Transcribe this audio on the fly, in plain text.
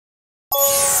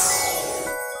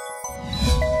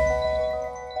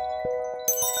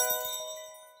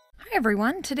Hi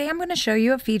everyone, today I'm going to show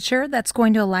you a feature that's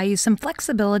going to allow you some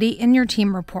flexibility in your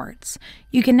team reports.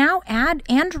 You can now add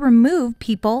and remove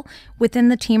people within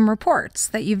the team reports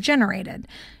that you've generated.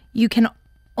 You can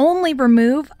only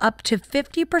remove up to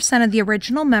 50% of the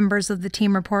original members of the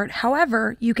team report.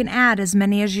 However, you can add as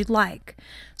many as you'd like.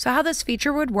 So how this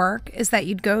feature would work is that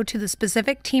you'd go to the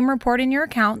specific team report in your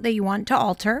account that you want to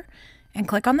alter and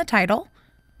click on the title.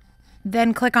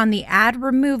 Then click on the Add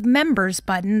Remove Members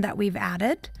button that we've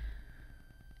added.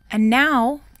 And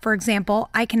now, for example,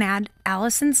 I can add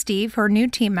Alice and Steve, who are new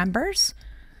team members,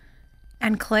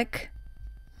 and click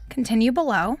Continue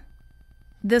below.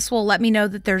 This will let me know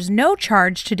that there's no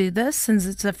charge to do this since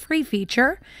it's a free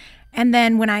feature. And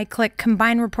then when I click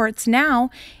Combine Reports Now,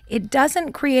 it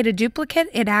doesn't create a duplicate.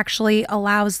 It actually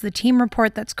allows the team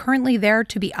report that's currently there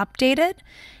to be updated.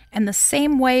 And the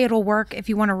same way it'll work if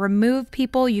you want to remove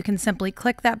people, you can simply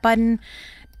click that button,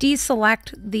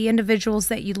 deselect the individuals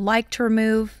that you'd like to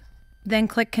remove, then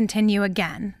click Continue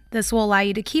again. This will allow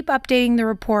you to keep updating the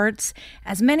reports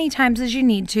as many times as you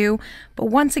need to, but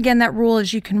once again, that rule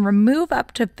is you can remove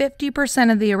up to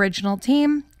 50% of the original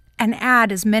team and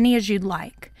add as many as you'd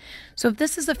like. So if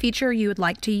this is a feature you would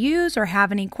like to use or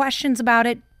have any questions about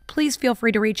it, please feel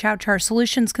free to reach out to our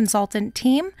solutions consultant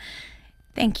team.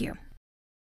 Thank you.